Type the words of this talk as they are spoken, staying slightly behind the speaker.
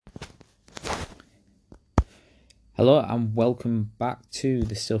Hello and welcome back to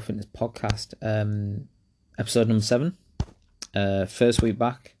the Still Fitness Podcast, episode number 7. First week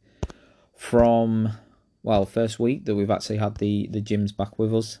back from, first week that we've actually had the gyms back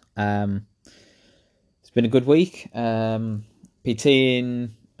with us. It's been a good week, PTing,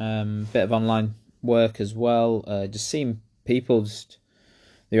 bit of online work as well, just seeing people that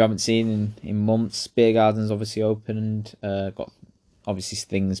you haven't seen in months. Beer Garden's obviously opened, got obviously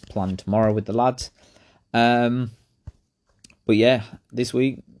things planned tomorrow with the lads. But yeah, this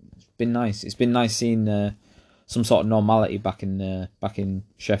week it's been nice. It's been nice seeing some sort of normality back in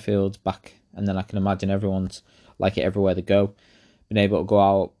Sheffield, and then I can imagine everyone's like it everywhere they go. Been able to go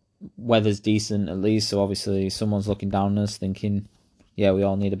out, weather's decent at least, so obviously someone's looking down on us thinking, yeah, we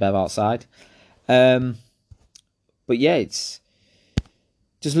all need a bev outside. But yeah, it's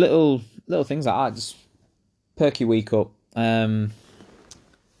just little things like that, just perk your week up. No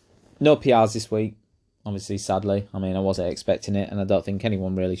PRs this week. Obviously, sadly, I wasn't expecting it, and I don't think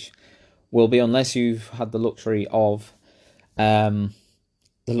anyone really will be, unless you've had the luxury of having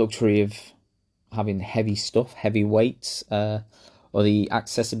heavy stuff, heavy weights, or the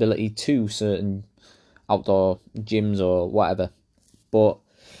accessibility to certain outdoor gyms or whatever. But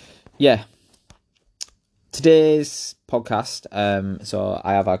yeah, today's podcast. So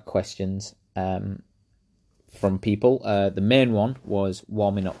I have had questions from people. The main one was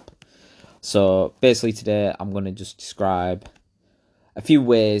warming up. So basically today I'm going to just describe a few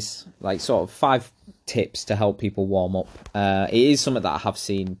ways, like sort of 5 tips to help people warm up. It is something that I have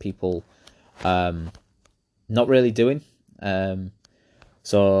seen people not really doing.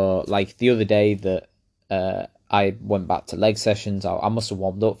 So like the other day that I went back to leg sessions, I must have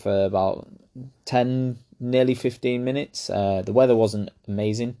warmed up for about 10, nearly 15 minutes. The weather wasn't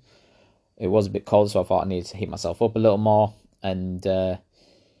amazing. It was a bit cold, so I thought I needed to heat myself up a little more, and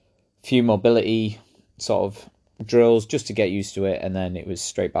few mobility sort of drills just to get used to it, and then it was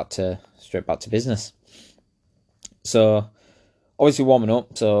straight back to business. So obviously warming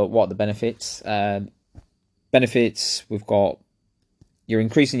up. So what are the benefits? Benefits, we've got, you're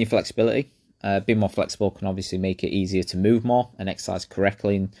increasing your flexibility. Being more flexible can obviously make it easier to move more and exercise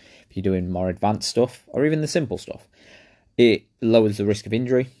correctly if you're doing more advanced stuff or even the simple stuff. It lowers the risk of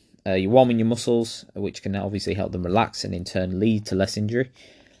injury. You're warming your muscles, which can obviously help them relax and in turn lead to less injury.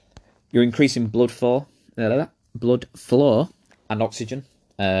 You're increasing blood flow and oxygen.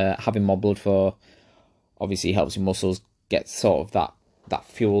 Having more blood flow obviously helps your muscles get sort of that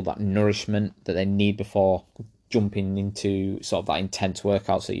fuel, that nourishment that they need before jumping into sort of that intense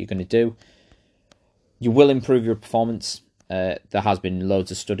workouts that you're going to do. You will improve your performance. There has been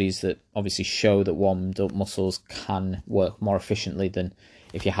loads of studies that obviously show that warmed up muscles can work more efficiently than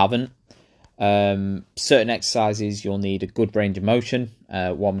if you haven't. Certain exercises you'll need a good range of motion.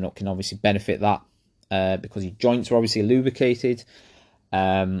 Warming up can obviously benefit that because your joints are obviously lubricated,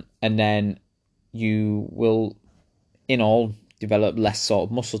 and then you will in all develop less sort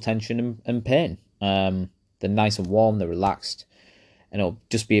of muscle tension and pain. They're nice and warm, they're relaxed, and it'll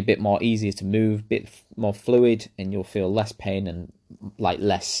just be a bit more easier to move, a bit more fluid, and you'll feel less pain and like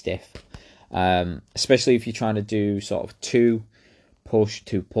less stiff, especially if you're trying to do sort of 2 push,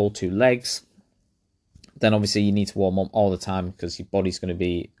 2 pull, 2 legs. Then obviously you need to warm up all the time because your body's going to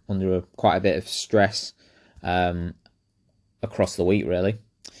be under quite a bit of stress across the week, really.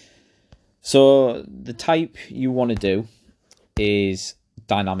 So the type you want to do is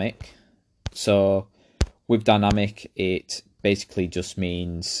dynamic. So with dynamic, it basically just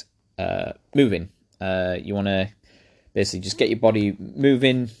means moving. You want to basically just get your body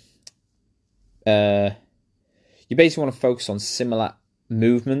moving. You basically want to focus on similar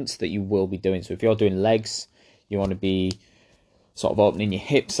movements that you will be doing. So if you're doing legs, you want to be sort of opening your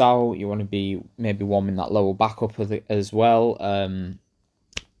hips out. You want to be maybe warming that lower back up as well.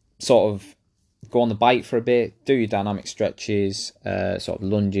 Sort of go on the bike for a bit, do your dynamic stretches, sort of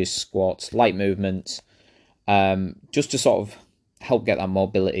lunges, squats, light movements, just to sort of help get that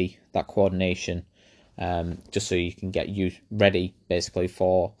mobility, that coordination, just so you can get you ready basically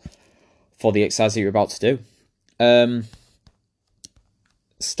for the exercise that you're about to do.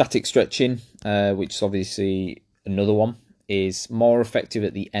 Static stretching, which is obviously another one, is more effective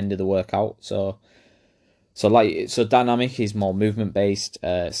at the end of the workout. So dynamic is more movement based.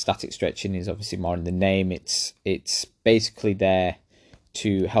 Static stretching is obviously more in the name. It's basically there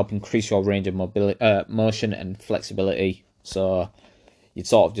to help increase your range of mobility, motion and flexibility. So you'd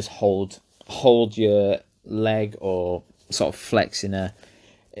sort of just hold your leg or sort of flex in a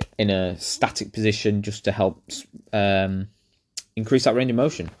static position just to help increase that range of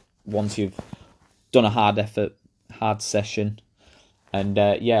motion once you've done a hard session, and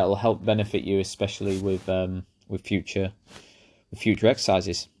it'll help benefit you, especially with with future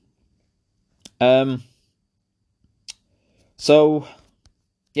exercises. So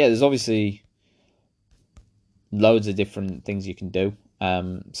yeah, there's obviously loads of different things you can do.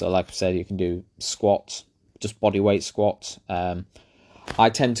 So like I said, you can do squats, just body weight squats. I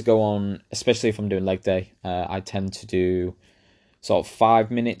tend to go on, especially if I'm doing leg day, I tend to do sort of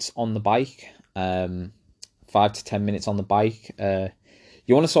 5 minutes on the bike, 5 to 10 minutes on the bike.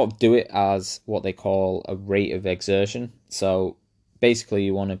 You want to sort of do it as what they call a rate of exertion. So basically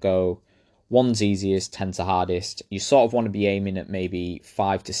you want to go 1's easiest, 10's the hardest. You sort of want to be aiming at maybe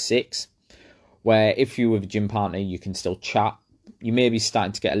 5 to 6, where if you're with a gym partner, you can still chat. You may be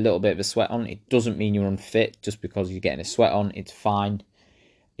starting to get a little bit of a sweat on. It doesn't mean you're unfit just because you're getting a sweat on. It's fine.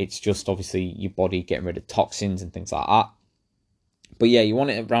 It's just obviously your body getting rid of toxins and things like that. But yeah, you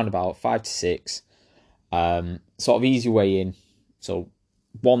want it around about 5 to 6. Sort of easy way in. So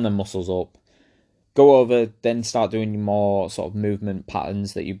warm the muscles up. Go over, then start doing your more sort of movement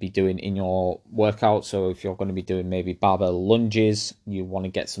patterns that you'd be doing in your workout. So if you're going to be doing maybe barbell lunges, you want to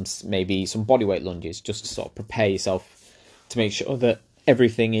get some bodyweight lunges just to sort of prepare yourself to make sure that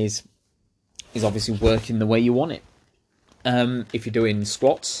everything is obviously working the way you want it. If you're doing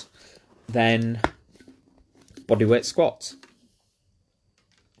squats, then bodyweight squats.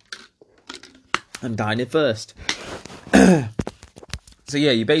 I'm dying it first. So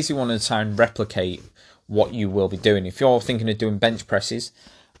yeah, you basically want to try and replicate what you will be doing. If you're thinking of doing bench presses,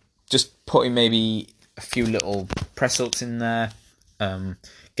 just putting maybe a few little press ups in there,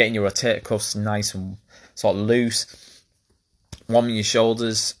 getting your rotator cuffs nice and sort of loose, warming your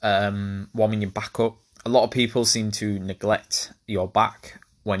shoulders, warming your back up. A lot of people seem to neglect your back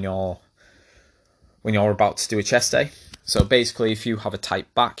when you're about to do a chest day. So basically, if you have a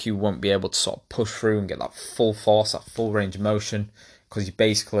tight back, you won't be able to sort of push through and get that full force, that full range of motion, because you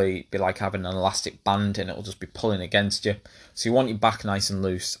basically be like having an elastic band and it'll just be pulling against you. So you want your back nice and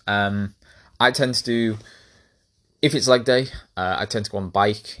loose. I tend to do, if it's leg day, I tend to go on the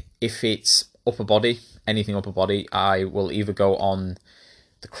bike. If it's upper body, anything upper body, I will either go on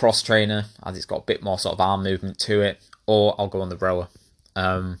the cross trainer, as it's got a bit more sort of arm movement to it, or I'll go on the rower.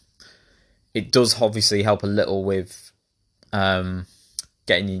 It does obviously help a little with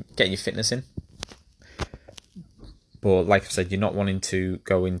getting your fitness in. But like I said, you're not wanting to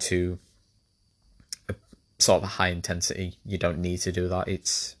go into a sort of a high intensity. You don't need to do that.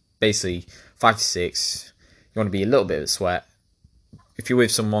 It's basically 5 to 6. You want to be a little bit of a sweat. If you're with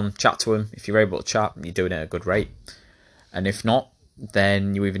someone, chat to them. If you're able to chat, you're doing it at a good rate. And if not,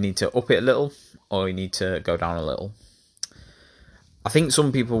 then you either need to up it a little or you need to go down a little. I think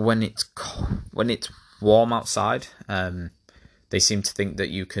some people, when it's warm outside, they seem to think that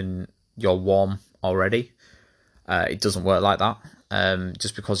you're warm already. It doesn't work like that.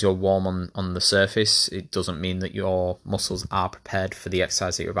 Just because you're warm on the surface, it doesn't mean that your muscles are prepared for the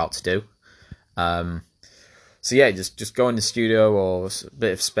exercise that you're about to do. So yeah, just go in the studio or a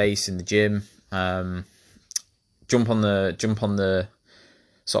bit of space in the gym. Jump on the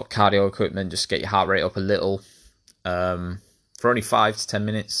sort of cardio equipment. Just get your heart rate up a little. For only 5 to 10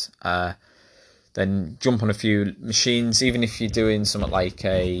 minutes. Then jump on a few machines. Even if you're doing something like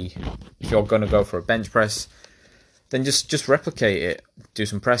if you're going to go for a bench press, then just replicate it. Do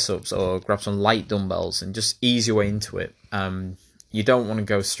some press ups or grab some light dumbbells and just ease your way into it. You don't want to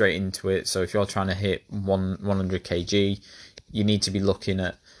go straight into it. So if you're trying to hit 100 kg, you need to be looking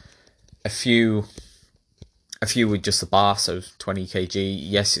at a few with just the bar, so 20 kg.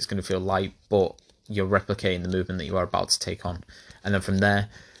 Yes, it's going to feel light, but you're replicating the movement that you are about to take on. And then from there,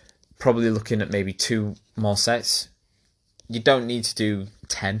 probably looking at maybe 2 more sets. You don't need to do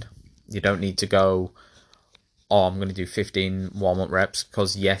 10. You don't need to go, I'm going to do 15 warm-up reps,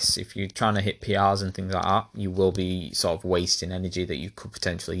 because yes, if you're trying to hit PRs and things like that, you will be sort of wasting energy that you could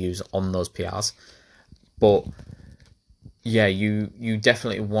potentially use on those PRs. But yeah, you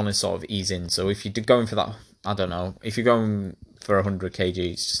definitely want to sort of ease in. So if you're going for that, I don't know, if you're going for 100 kg,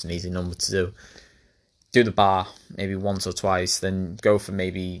 it's just an easy number to do. Do the bar maybe once or twice, then go for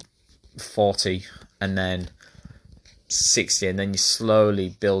maybe 40 and then 60, and then you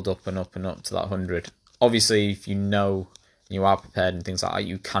slowly build up and up and up to that 100. Obviously, if you know you are prepared and things like that,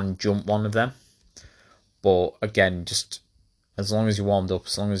 you can jump one of them. But again, just as long as you're warmed up,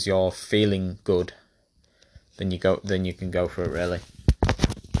 as long as you're feeling good, then you can go for it, really.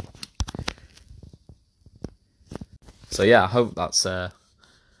 So yeah, I hope that's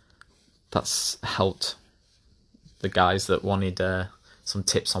helped the guys that wanted some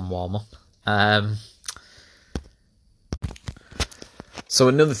tips on warm up. So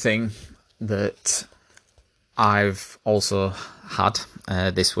another thing that I've also had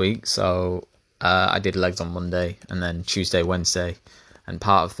this week, so I did legs on Monday, and then Tuesday, Wednesday, and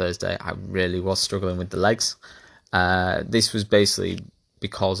part of Thursday, I really was struggling with the legs. This was basically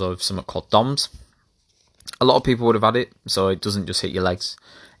because of something called DOMS. A lot of people would have had it, so it doesn't just hit your legs,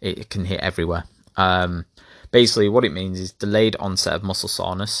 it can hit everywhere. Basically, what it means is delayed onset of muscle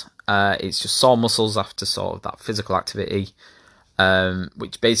soreness. It's just sore muscles after sort of that physical activity,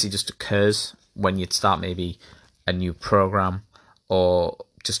 which basically just occurs when you'd start maybe a new program, or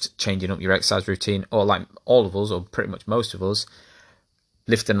just changing up your exercise routine, or like all of us, or pretty much most of us,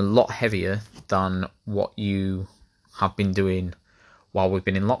 lifting a lot heavier than what you have been doing while we've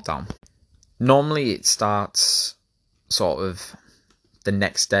been in lockdown. Normally it starts sort of the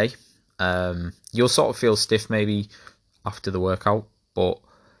next day. You'll sort of feel stiff maybe after the workout, but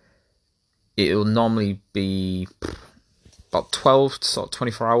it'll normally be about 12 to sort of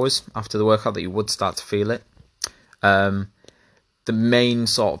 24 hours after the workout that you would start to feel it. The main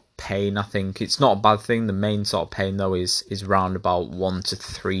sort of pain, I think, it's not a bad thing. The main sort of pain though is around about 1 to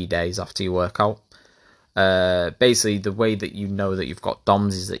 3 days after your workout. Basically, the way that you know that you've got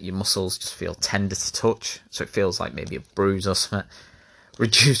DOMS is that your muscles just feel tender to touch, so it feels like maybe a bruise or something.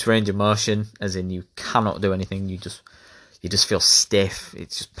 Reduced range of motion, as in you cannot do anything. You just feel stiff.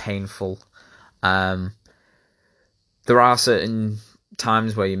 It's just painful. There are certain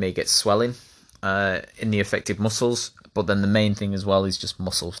times where you may get swelling in the affected muscles, but then the main thing as well is just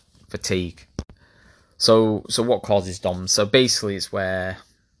muscle fatigue. So what causes DOMS? So basically, it's where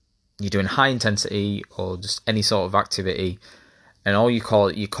you're doing high intensity or just any sort of activity, and all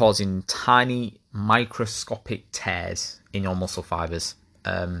you're causing tiny microscopic tears in your muscle fibers.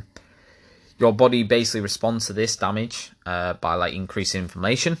 Your body basically responds to this damage by like increasing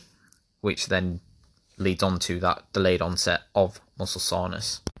inflammation, which then leads on to that delayed onset of muscle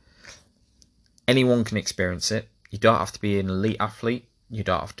soreness. Anyone can experience it. You don't have to be an elite athlete.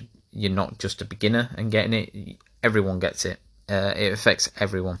 You're not just a beginner and getting it. Everyone gets it. It affects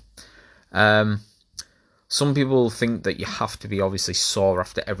everyone. Some people think that you have to be obviously sore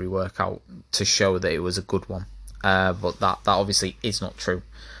after every workout to show that it was a good one, but that obviously is not true.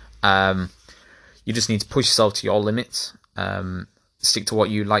 You just need to push yourself to your limits. Stick to what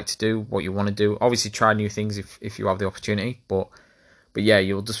you like to do, what you want to do. Obviously, try new things if you have the opportunity. But yeah,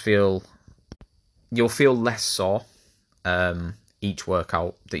 you'll feel less sore each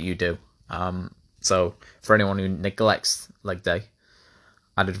workout that you do. So for anyone who neglects leg day,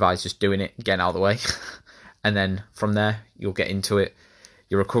 I'd advise just doing it, getting out of the way, and then from there you'll get into it.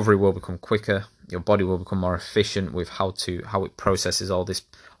 Your recovery will become quicker. Your body will become more efficient with how it processes all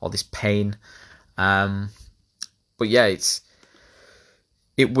this pain. But yeah,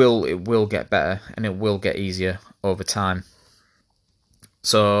 it will get better, and it will get easier over time.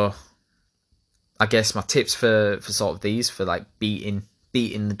 So I guess my tips for sort of these, for like beating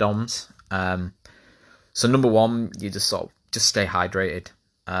the DOMS. So number one, you just stay hydrated.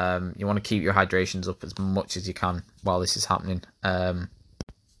 You want to keep your hydrations up as much as you can while this is happening.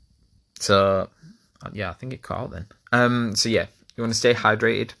 So yeah, I think it cut out then. So yeah, you want to stay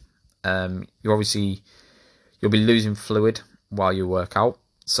hydrated. You'll be losing fluid while you work out.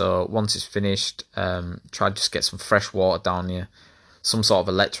 So once it's finished, try to just get some fresh water down you, some sort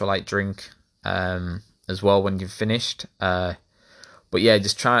of electrolyte drink as well when you've finished. But yeah,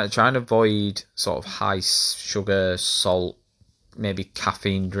 just try and avoid sort of high sugar, salt, maybe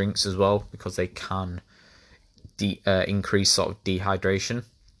caffeine drinks as well, because they can increase sort of dehydration.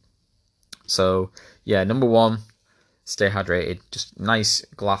 So yeah, number one, stay hydrated. Just nice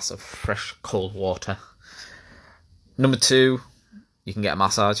glass of fresh cold water. Number two, you can get a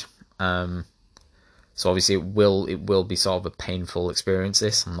massage. So obviously it will be sort of a painful experience,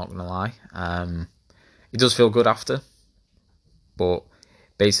 this, I'm not going to lie. It does feel good after, but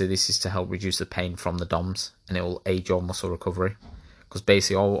basically this is to help reduce the pain from the DOMS, and it will aid your muscle recovery, because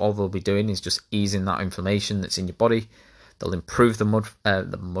basically all they'll be doing is just easing that inflammation that's in your body. They'll improve the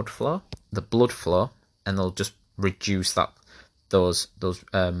blood flow, and they'll just reduce those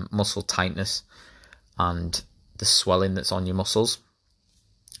muscle tightness and the swelling that's on your muscles.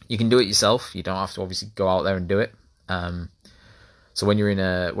 You can do it yourself. You don't have to obviously go out there and do it. So when you're in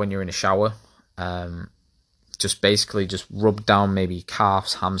a shower, just rub down maybe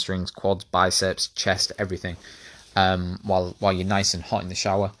calves, hamstrings, quads, biceps, chest, everything, while you're nice and hot in the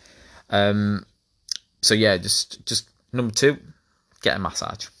shower. So yeah, just number two, get a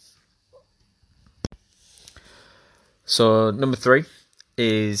massage. So number three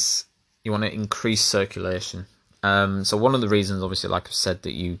is you want to increase circulation. So one of the reasons, obviously, like I've said,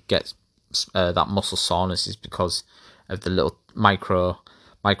 that you get that muscle soreness is because of the little micro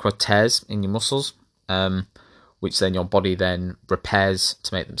tears in your muscles, which then your body then repairs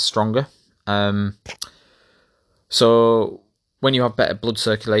to make them stronger. So when you have better blood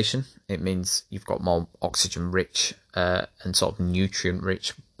circulation, it means you've got more oxygen-rich and sort of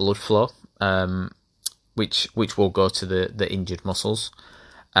nutrient-rich blood flow, which will go to the injured muscles.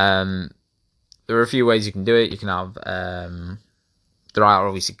 There are a few ways you can do it. You can have there are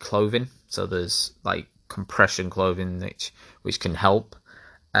obviously clothing, so there's like compression clothing which can help.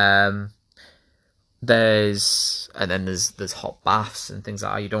 There's hot baths and things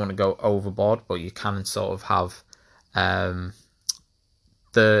like that. You don't want to go overboard, but you can sort of have when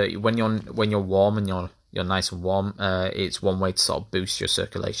you're warm and you're nice and warm. It's one way to sort of boost your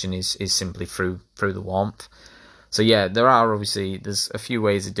circulation is simply through the warmth. So yeah, there's a few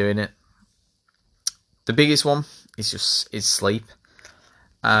ways of doing it. The biggest one is sleep.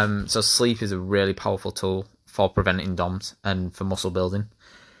 So sleep is a really powerful tool for preventing DOMS and for muscle building.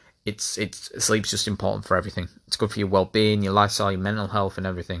 Sleep's just important for everything. It's good for your well-being, your lifestyle, your mental health, and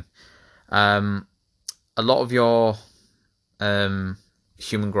everything. A lot of your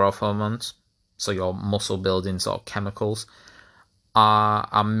human growth hormones, so your muscle building sort of chemicals,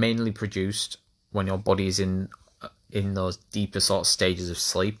 are mainly produced when your body is in those deeper sort of stages of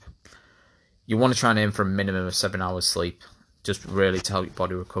sleep. You want to try and aim for a minimum of 7 hours sleep, just really to help your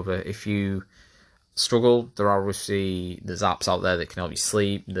body recover. If you struggle, there's apps out there that can help you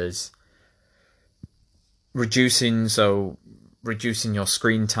sleep. There's reducing your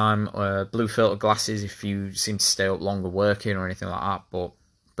screen time, blue filter glasses if you seem to stay up longer working or anything like that.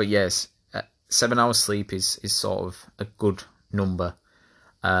 But yes, 7 hours sleep is sort of a good number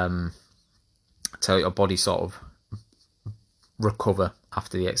to help your body sort of recover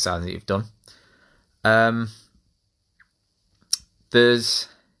after the exercise that you've done.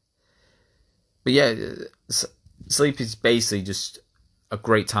 Sleep is basically just a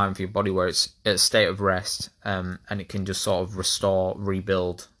great time for your body where it's at a state of rest, and it can just sort of restore,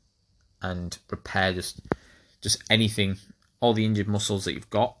 rebuild, and repair just anything, all the injured muscles that you've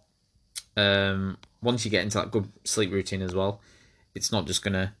got. Once you get into that good sleep routine as well, it's not just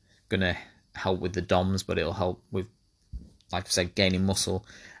gonna help with the DOMS, but it'll help with, like I said, gaining muscle,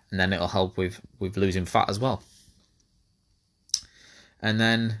 and then it'll help with losing fat as well. And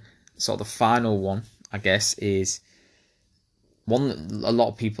then sort of the final one, I guess, is one that a lot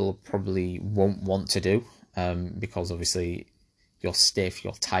of people probably won't want to do, because obviously you're stiff,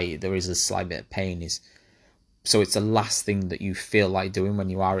 you're tight, there is a slight bit of pain. So it's the last thing that you feel like doing when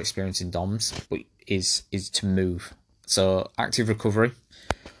you are experiencing DOMS, but is to move. So active recovery.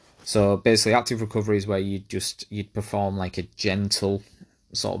 So basically, active recovery is where you'd perform like a gentle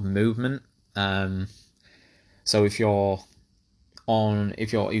sort of movement. So if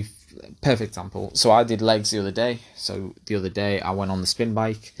perfect example. So I did legs the other day. So the other day I went on the spin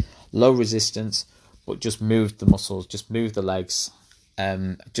bike, low resistance, but just moved the muscles, just moved the legs,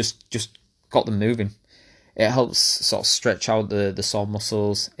 just got them moving. It helps sort of stretch out the sore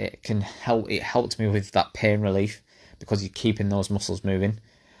muscles. It helped me with that pain relief because you're keeping those muscles moving.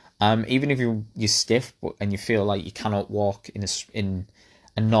 Even if you're stiff and you feel like you cannot walk in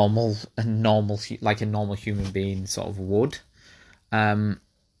a normal like a normal human being sort of would,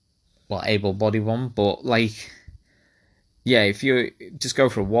 able-bodied one, but like, yeah, if you just go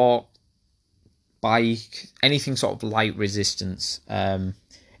for a walk, bike, anything sort of light resistance,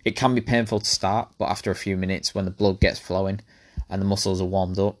 it can be painful to start, but after a few minutes, when the blood gets flowing and the muscles are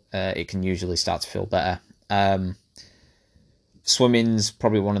warmed up, it can usually start to feel better. Swimming's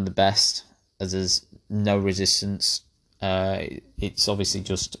probably one of the best, as there's no resistance. It's obviously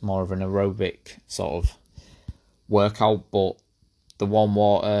just more of an aerobic sort of workout, but the warm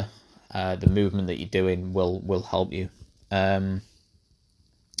water, the movement that you're doing will help you. But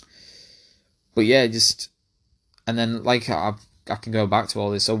yeah, and then like I can go back to all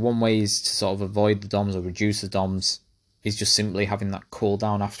this. So one way is to sort of avoid the DOMS or reduce the DOMS is just simply having that cool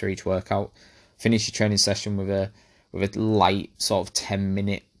down after each workout. Finish your training session with a light sort of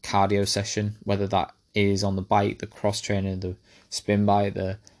 10-minute cardio session, whether that is on the bike, the cross trainer, the spin bike,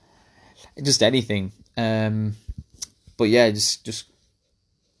 just anything. But yeah, just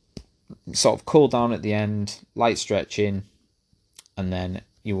sort of cool down at the end, light stretching, and then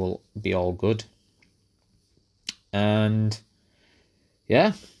you will be all good. And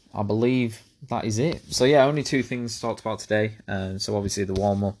yeah, I believe that is it. So yeah, only 2 things talked about today. So obviously the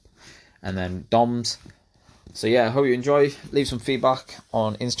warm-up and then DOMS. So yeah, I hope you enjoy. Leave some feedback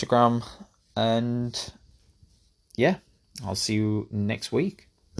on Instagram. And yeah, I'll see you next week.